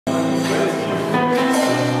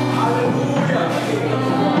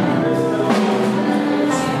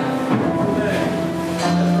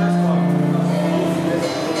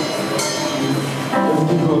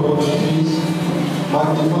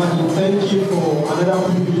Almighty, thank you for another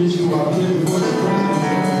privilege to appear before the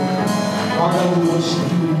presence. Father, we worship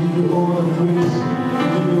you, we give you all the praise, we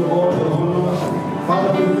give you all the honor.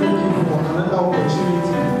 Father, we thank you for another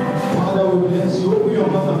opportunity. Father, we bless you. Open your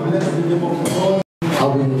mouth and bless the name of God.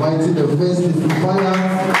 I'll be inviting the first testifier,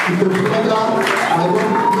 the brother, my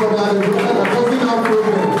brother, the brother that doesn't have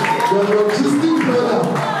problem. The autistic brother,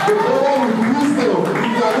 the brother with wisdom. If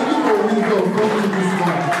you are looking for wisdom, come to this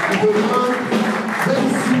man. He's a man, very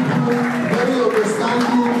simple, very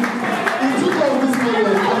understanding. He took on this man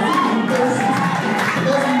like I think he does it.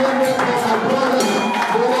 Let's remember that our brother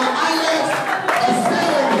Alex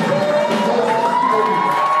Esewe.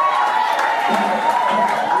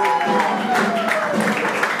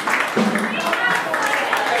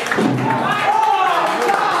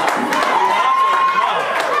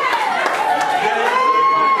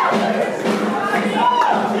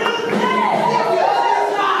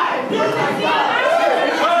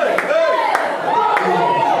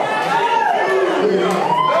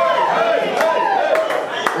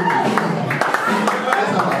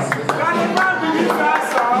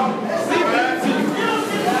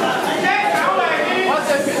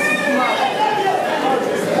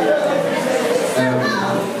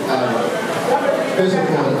 First of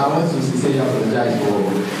all, I want to sincerely apologize for the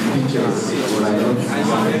pictures when I don't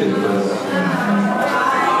understand because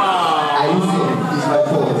I listen. It's my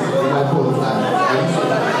fault. It's my fault. I listen.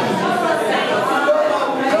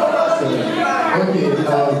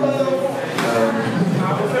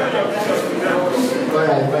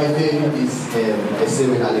 Alright, my name is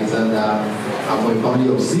Esewe Alexander. I'm from a family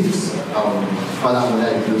of 6. Father and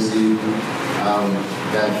mother inclusive.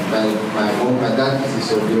 My dad is a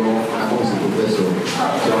Esewe, my mom is a professor.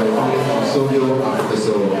 So my family is Esewe and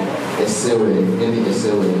Professor Esewe, Nelly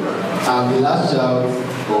Esewe. I'm the last child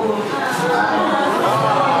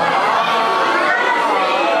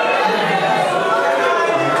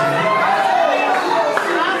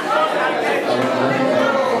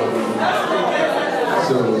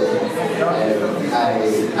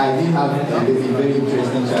I did have a very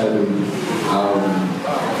interesting childhood.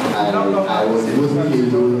 I was mostly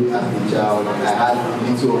alone as a child. I had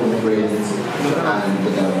little of my friends, and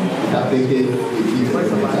it affected the kids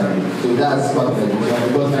mentally. So that's part of the education.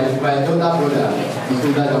 Because my elder brother is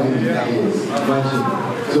older than me 9 years. Imagine.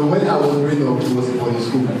 So when I was growing up, it was in boarding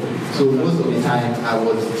school. So most of the time, I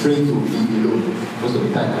was trained to be alone. Most of the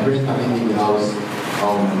time, my parents came in the house.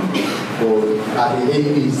 For at the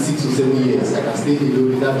age 6 or 7 years, I can stay alone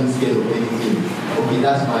without being scared of anything. Okay,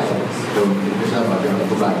 that's my educational background.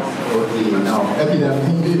 Okay, now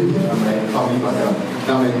everything from my family background.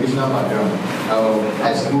 Now my educational background.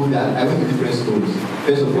 I schooled that I went to different schools.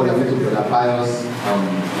 First of all, I went to Brother Pius school.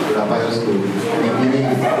 Brother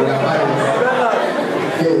Pius.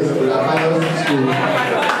 Yes, Brother Pius school.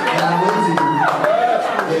 And I went to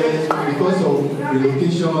because of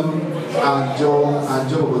relocation and job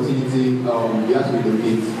opportunity, we had to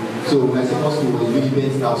relocate. So my second school was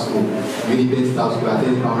Unibent Staff School. Unibent Staff School, I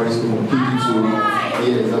attended primary school from KG to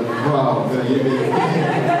yes, wow, then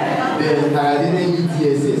I attended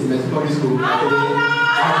UTSS, my secondary school.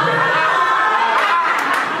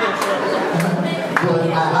 But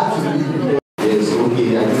I had to leave. Yes, okay,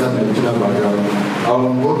 I think that's my educational background.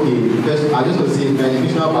 Okay, first I just want to say my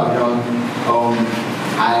educational background,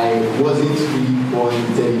 I wasn't really born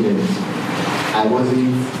intelligent. I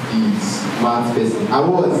wasn't the smart person. I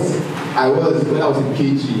was when I was in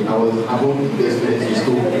KG, I was among the best students in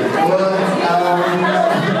school. But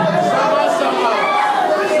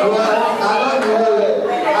I don't know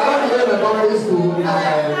in my primary school I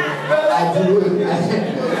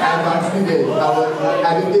vaccinated.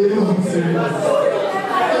 I became more serious.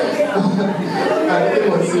 I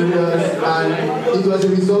became serious, and it was a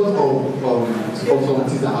result of some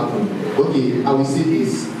things that happened. Okay, I will say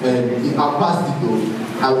this. If I passed it though,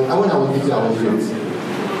 when I was little, I was raped.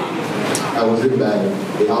 I was raped by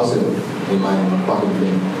a house in my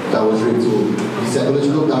family. So I was raped. So the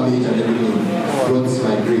psychological damage and everything brought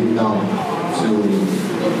my grade down to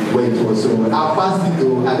where it was. So when I passed it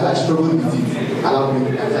though, I struggled with it. I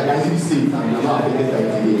can easily say it, and I'm not affected by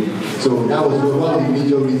it today. So that was one of the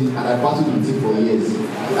major reasons, and I battled with it for years.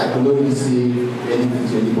 I could not really say anything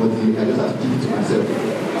to anybody. I just had to keep it to myself.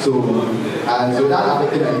 So that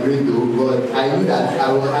affected my grade though. But I knew that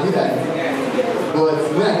But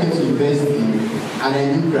when I came to university and I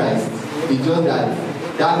knew Christ, it's just that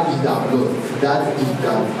gift I've lost. That gift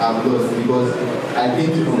that I've lost because I came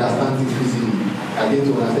to understand things easily. I get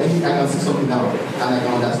to understand. I can see something now, and I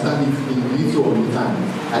can understand it in little or no time.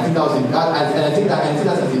 I think that was I think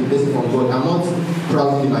that's as a blessing from God. I'm not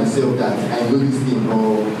proud of myself that I know this thing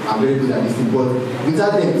or I'm very good at this thing, but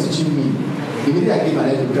without them teaching me, immediately I gave my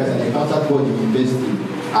life to Christ and I encountered God in university.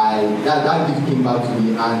 That gift came back to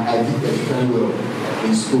me, and I did extremely well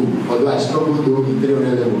in school. Although I struggled though in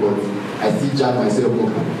 300 level, but I still jacked myself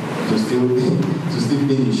up to still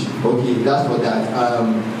finish. Okay, that's for that.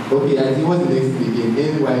 Okay, I think what's the next thing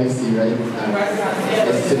again? NYC, right?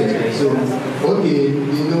 So, okay,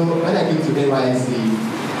 you know, when I came to NYC,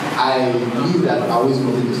 I knew that I always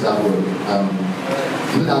wanted to start work.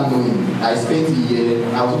 Without knowing, I spent a year.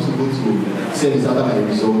 I was supposed to go to service after my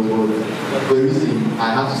result, but for a reason,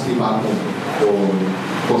 I had to stay back home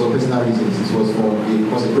for some personal reasons. It was for a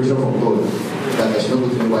consecration from God that I should not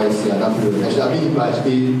go to NYC at that period. I should have been in batch A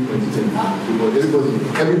 2020, but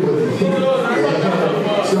everybody.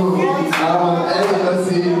 So I just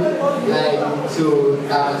say so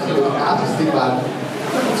I had to stay back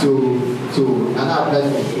and I applied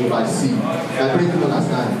for batch C. My parents didn't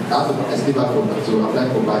understand. I stayed back to apply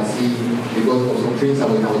for batch C because of some trainings I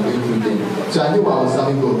was going through them. So I knew I was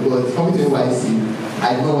serving God, but coming to NYC, I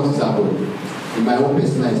didn't want to serve God. In my own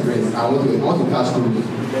personal experience, I want to catch cruise.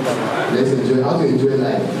 Let's enjoy. I want to enjoy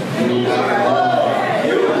life.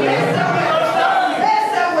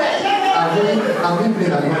 I'm being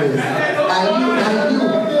plain and honest. I knew.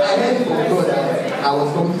 I heard from God that I was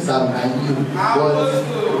coming to serve. I knew, but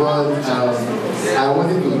I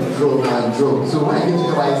wanted to draw. So when I came to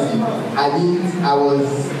NYC,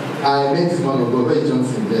 I met this man of God, very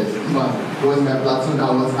Johnson there. This man was my platoon. I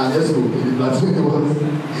was an escort in the platoon. He was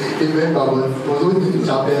a member, but was always going to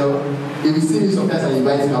chapel. If you see me sometimes and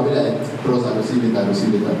invite him, I'll be like, bros, I'll see you later. All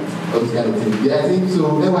this kind of thing. Yeah, I think so.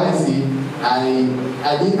 NYC, I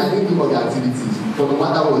didn't do all the activities. But no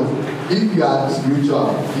matter what, if you are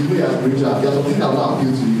spiritual, you know you are spiritual, there are some things that will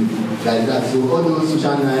appeal to you. Like that. So all those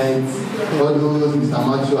social nights, all those Mr.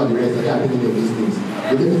 Macho and the rest, I can't any of those things.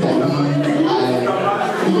 But the things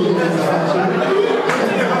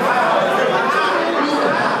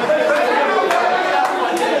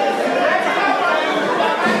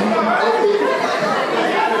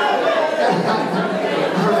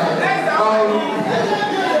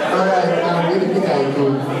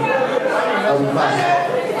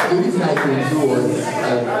the reason I could do was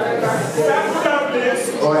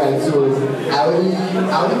alright, so I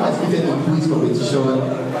only participated in quiz competition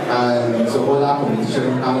and some other competition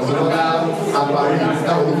and some other apparent.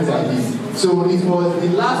 That was the things I did. So it was the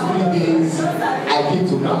last 3 days I came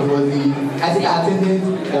to camp. I think I attended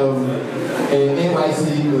NYC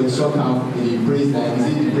short camp in a praise night.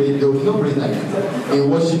 There was no praise night, a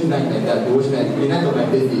worship night like that. The worship night, the night of my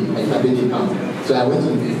birthday, I did my birthday camp. So I went to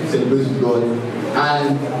celebrate with God,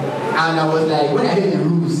 and I was like, when I heard the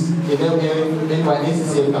rules in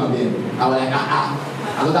NYC camp, then I was like,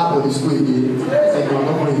 another body school again. I said, no, I'm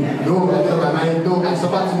not going. No, I told my mind, no, I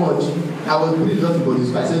suffered too much. I was really lost in body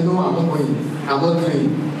school. I said, no, I'm not going. I'm not doing.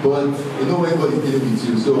 But you know when God is dealing with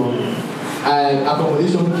you. So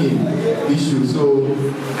accommodation came issue. So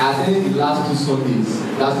I attended the last two Sundays.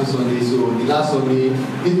 So the last Sunday,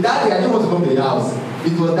 that day I didn't want to come to the house.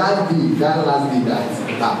 It was that day, that last day that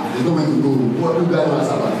there's no way to go. What do I know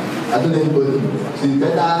Sabbath? I told anybody. So it's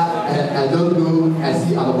better I don't know, I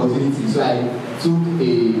see an opportunity. So I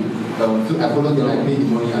I followed them, I paid the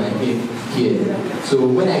money and I came here. So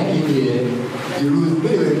when I came here, the rules,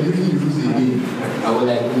 when they were reviewing the rules again, I was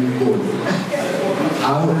like,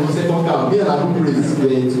 I was second camp. Me and my group praise were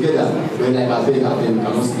together. We were like, I beg, we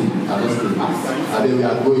cannot stay. I beg, we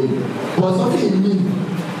are going. But something in me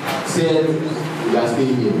said, we are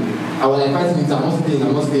staying here. I was like 5 minutes, I'm not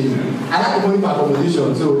staying. I had the money for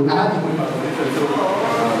accommodation, so I had the money for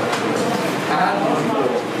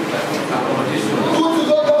accommodation.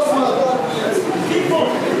 Good2Go, go smart.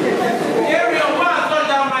 Area, why I touch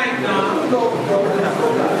that mic now?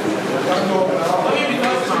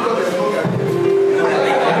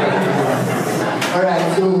 Alright,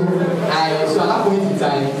 so at that point in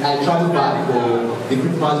time, I traveled back for the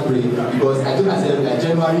Christmas break because I told myself that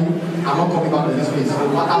January, I'm not coming back to this place. No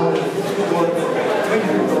matter what.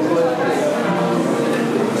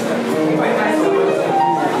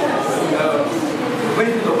 When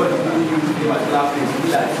you talk about the particular place, you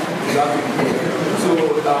like you have to be here. So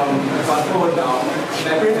fast forward now,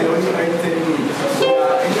 my parents are only telling me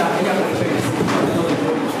any conditions.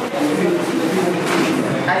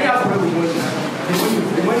 I didn't have problem with money.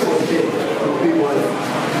 The money was there to pay money.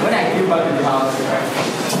 When I came back to the house,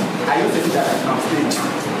 I just said that I'm staying.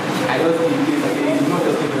 I just came, okay, it's not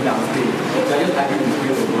just taking down staying. So I just started to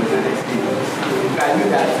pray for God and I stayed.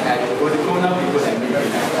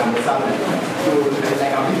 serve. So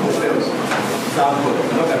like I'm being compelled to serve God,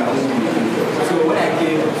 not that I want to be. So when I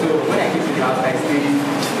came to the house, I stayed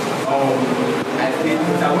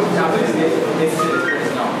because I'm going to get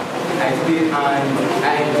experience now. I stayed and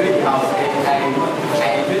I enjoyed the house and I enjoyed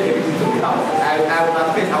everything to the house. At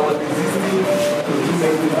first I was resisting to do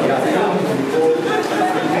many things to the house. I don't want to be told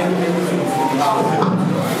many things to the house.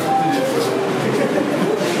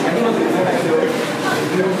 I don't want to tell myself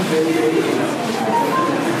very things.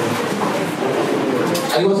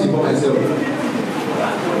 I don't want to inform myself.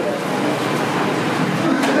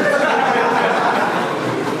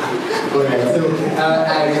 Alright, so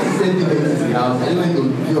I resisted doing things in the house. I didn't want to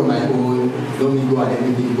be on my own, don't go and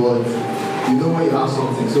everything, but you know when you have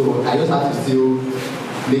something, so I just had to still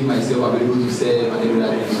make myself available to serve and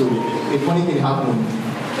everything. So a funny thing happened.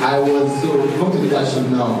 Come to leadership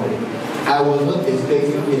now. I was not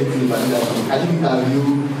expecting anything about leadership. I didn't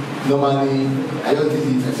interview normally. I just did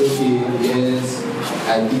it. I said, okay, yes,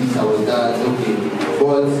 I did this, I was that, okay.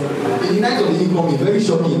 But the night of the incoming, very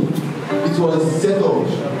shocking. It was set up.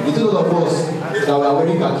 The two of us that were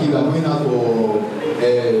wearing khaki were going out for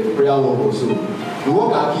prayer work also. We wore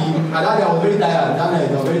khaki, and that day I was very tired. That night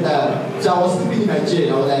I was very tired. So I was sleeping in my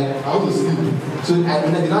chair. I was like, I want to sleep. So I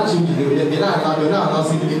did not change it. They were not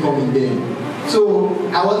announcing me coming there. So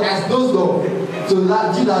I dozed off. So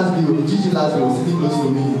Gigi last was sitting close to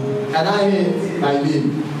me, and I heard my name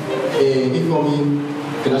incoming.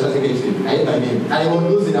 Financial secretary. I hate my name. And I was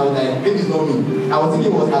losing. I was like, maybe it's not me. I was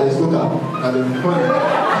thinking it was Alex Esewe. And you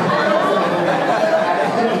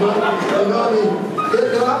know what I mean? They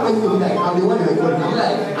were asking me like, I'm the one they were calling. I'm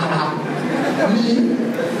like, me?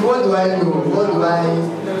 What do I know? What do I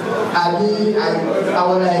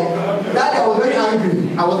was like, that day I was very angry.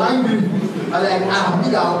 I was angry. I was like,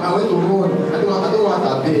 I went to run. I don't want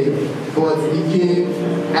to beg. But it came.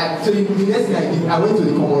 So the next thing I did, I went to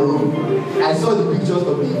the common room. I saw the pictures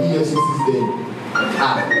of the EFCCs there.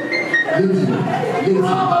 Lady.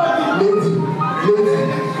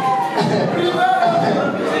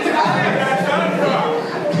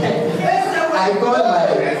 I called my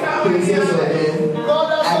princess there.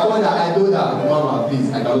 I told her, Mama, please,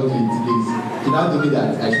 I cannot do it, please. She now told me that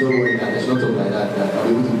I should not worry, that I should not talk like that I'll be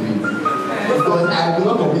able to do it. Because I could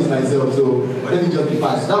not convince myself, so let me just be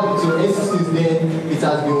fast. So since then, it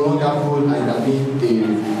has been wonderful and it has been a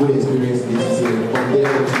good experience this year. From there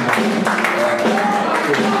to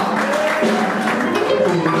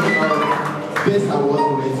best and worst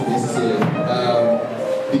moment this year.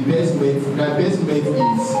 My best moment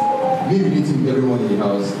is me relating with everyone in the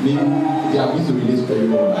house. Me, the ability to relate to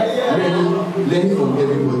everyone. Learning from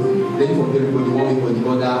everybody, one way or the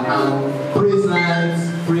other. And praise nights,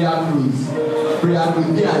 prayer cruise,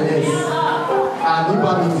 day and yes. And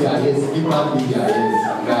impact media, yes.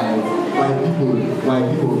 Guys, my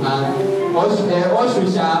people. And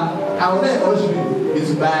Oshurisha, I was not ushering,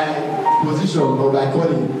 is by position or by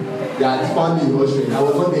calling. That found me ushering. I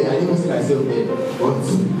was not there, I didn't see myself there. But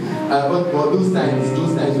those times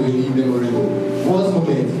were really memorable. Worst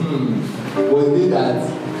moment was the day that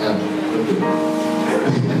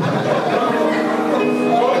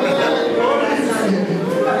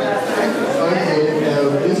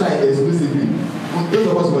this one is exclusively. Those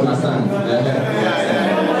of us will understand.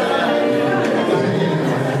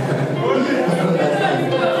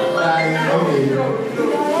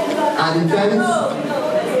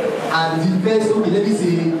 And the first, okay, let me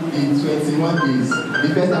say the 21 days, the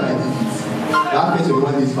first time I did it, that first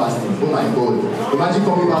 21 days fasting, oh my God. Imagine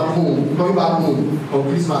coming back home on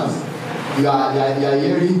Christmas. You are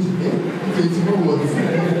hearing 21 words.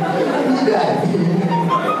 Who died?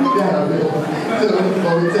 So,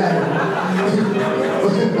 for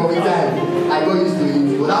the time, I got used to it.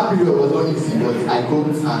 But that period was not easy, but I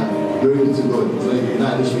coped and glory be to God. So it's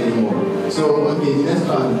not an issue anymore. So, okay, the next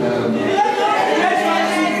one.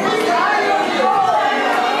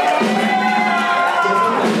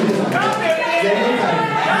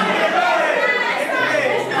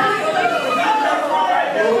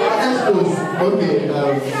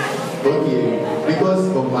 Okay, because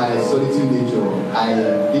of my solitude nature, I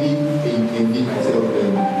didn't engage myself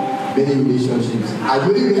in many relationships. The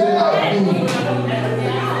only relationship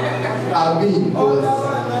I've been was,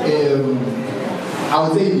 I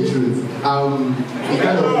would say the truth. It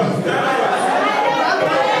kind of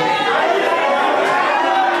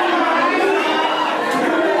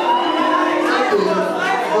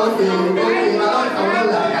Okay, I would say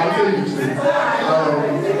the truth.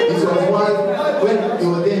 It was one when it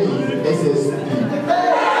was then in SSP.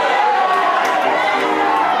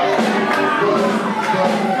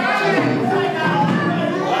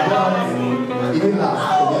 But it didn't last.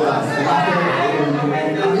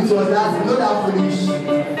 It was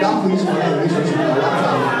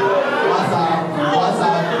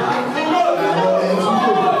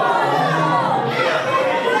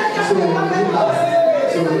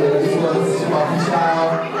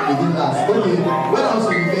official, it didn't last. Okay, when I was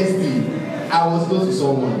in university, I was close to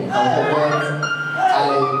someone. I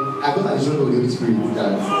got an instruction of the Holy Spirit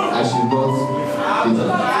that I should not date her.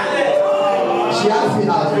 She asked me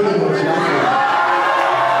out, she asked me.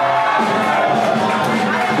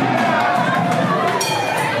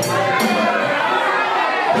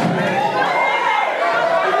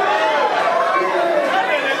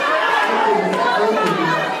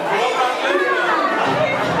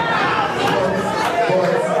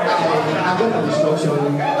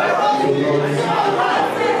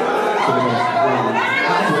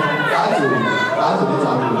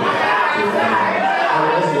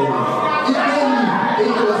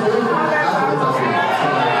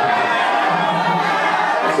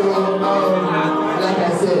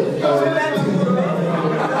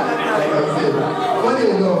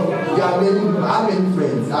 I have many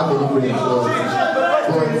friends, but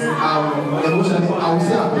emotionally, I would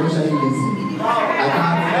say I'm emotionally lazy. I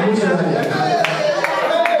can't, emotionally, I can't.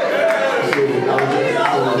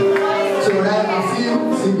 So right, I'm still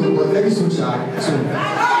single, but very soon, soon.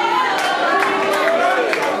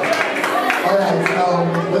 Alright,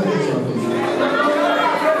 what's the next one, please?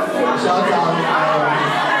 Shout out,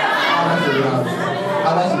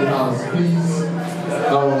 Alex in the house, please.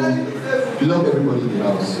 Love everybody in the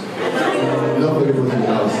house. Love everybody in the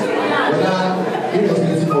house. Whether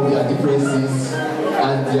irrespective of their differences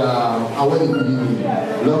and what they believe in,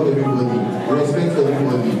 love everybody, respect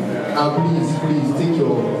everybody, and please take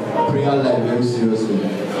your prayer life very seriously.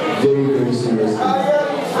 Very, very seriously.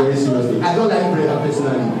 Very seriously. I don't like prayer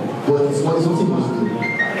personally, but it's something you must do.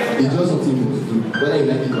 It's just something you must do, whether you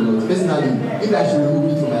like it or not. Personally, if I should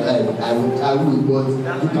remove it from my life, I would, but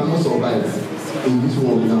you cannot survive in this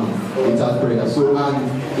world now without prayer. So,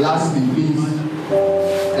 and lastly, please,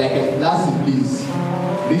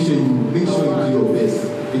 make sure you do your best,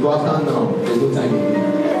 because after now there's no time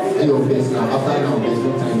again. Do your best now. After now there's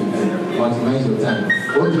no time again. Maximize your time.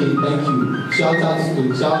 Okay, thank you. Shout out.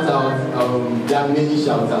 There are many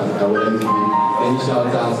shout outs I would like to give. Many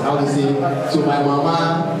shout outs. I would say to my mama,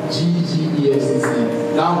 G-G-E-S-C-C.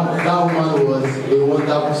 That woman was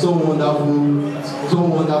so wonderful. To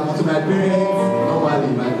my parents,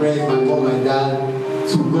 normally my parents, my mom, my dad,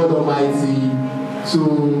 to God Almighty, to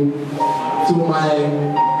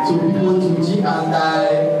people, to G and I,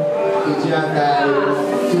 to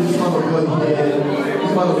this man of God here.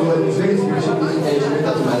 This man of God is very spiritual and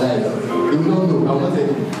instrumental to my life. You don't know, I'm not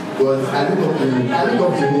telling you, but I look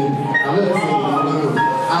up to him. I'm not saying you,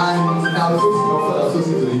 and I was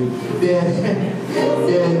associated to him.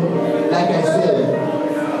 Then, like I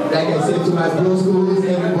said to my bro schools,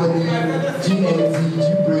 everybody, GMT,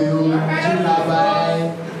 G-Braille, G-Rabbi,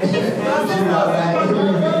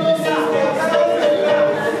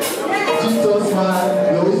 Jesus man,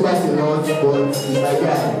 we always fight a lot, but he's my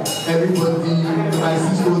guy. Everybody, my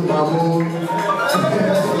sister, my mom,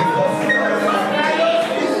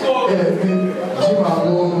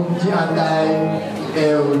 G-Mamon, G-Andai,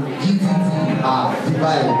 GTT,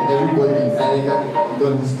 divide, everybody, I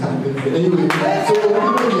don't understand. Anyway, so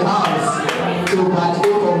people in the house, so my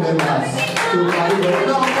four members,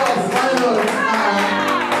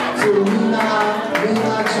 so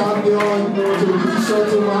Nina champion, to Little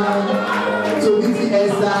Shortman, to Little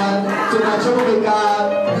Esther, to my troublemaker,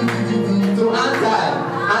 to Anti,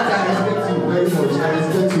 I respect you very much. I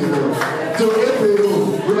respect you. To April,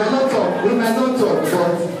 we might not talk,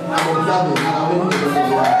 but I'm observing and I'm ready to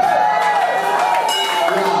go.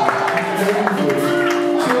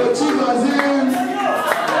 So Chigozin,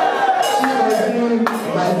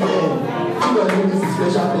 my friend. Chigozin is a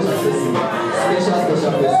special person.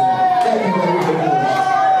 Thank you very much.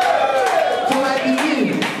 So my begin,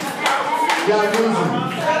 you are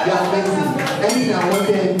amazing. Anything I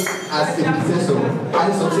wanted as a successor, I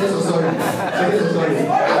got it. So everybody,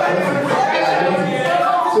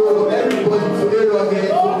 to everyone, to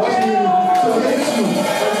watch me, to hate you,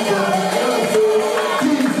 everybody. So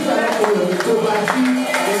please, so my feet,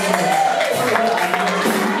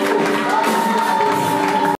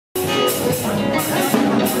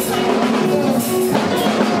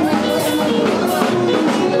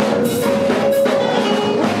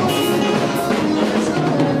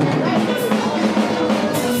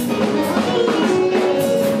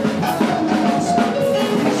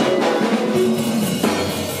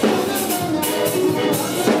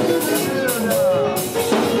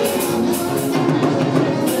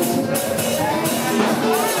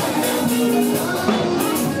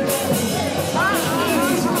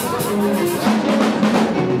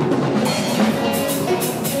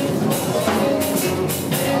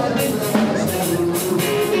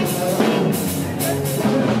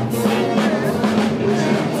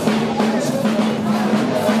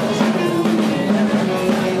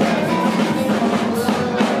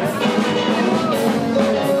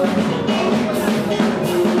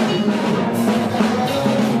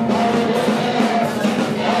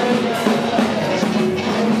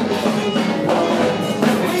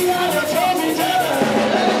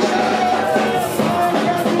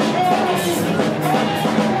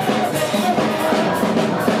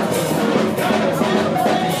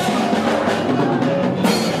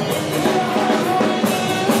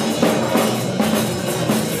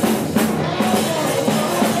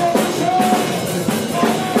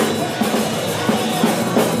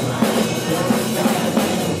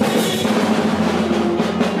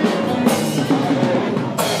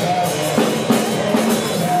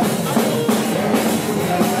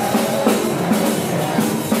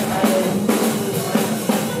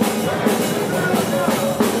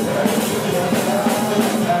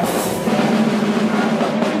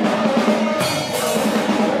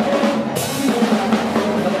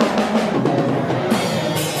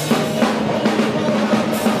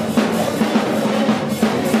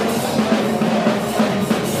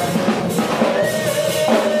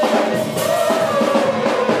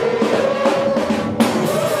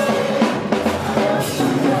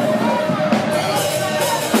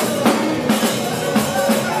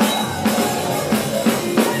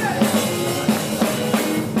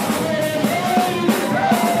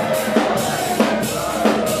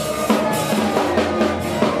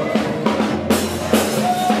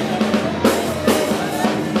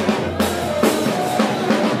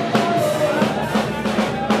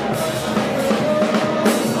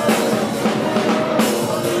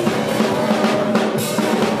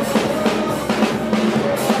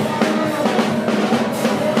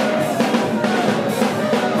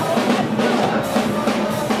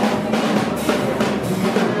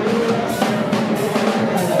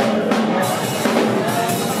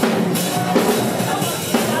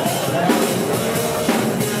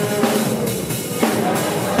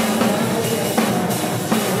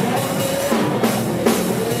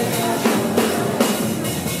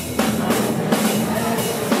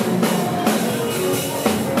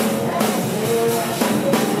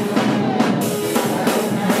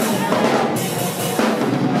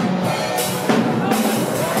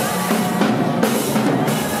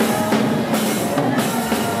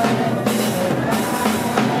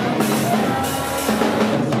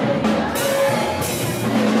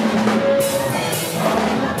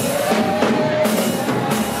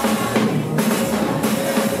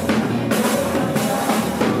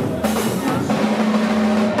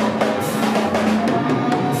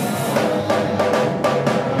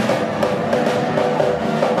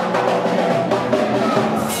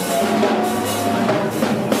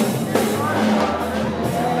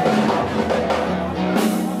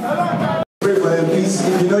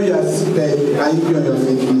 Can you be on your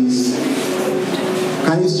feet, please?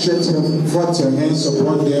 Can you stretch forth your hands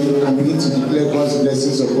upon them and begin to declare God's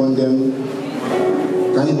blessings upon them?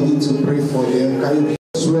 Can you begin to pray for them? Can you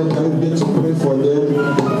swear? Can you begin to pray for them?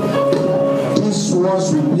 These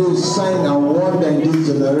words will be a sign and wonder in this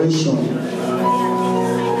generation.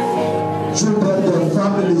 Through them, their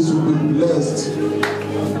families will be blessed.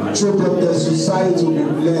 Through them, their society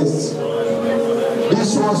will be blessed.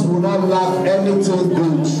 These ones will not lack anything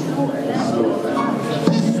good.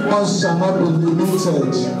 These ones shall not be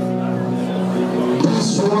limited.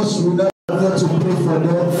 These ones will not be able to pray for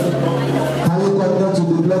them. Can you continue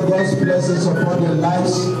to declare God's blessings upon their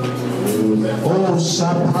lives? Oh,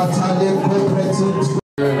 Shapatale cooperative.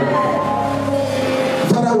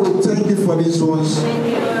 Father, we thank you for these ones. In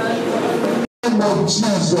the name of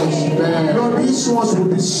Jesus, Lord, these ones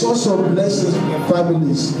will be source of blessings to their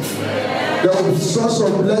families. There will be source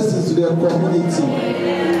of blessings to their community.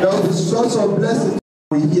 There will be source of blessings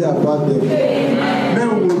we hear about them.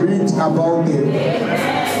 Men will read about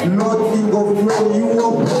them. Lord, King of glory, you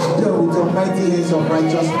will put them with your mighty hands of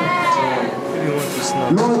righteousness.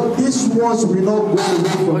 Lord, these ones will not go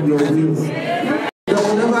away from your will. They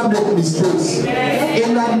will never make mistakes.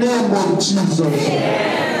 In the name of Jesus.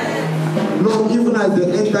 Lord, even as they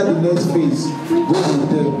enter the next phase, go with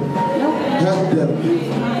them. Help them. Be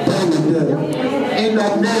with them. In the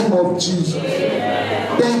name of Jesus.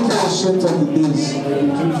 Thank you, Ancient of the Days.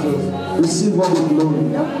 Receive all the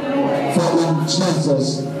glory. For in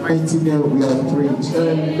Jesus' mighty name we are prayed.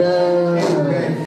 Amen. Amen.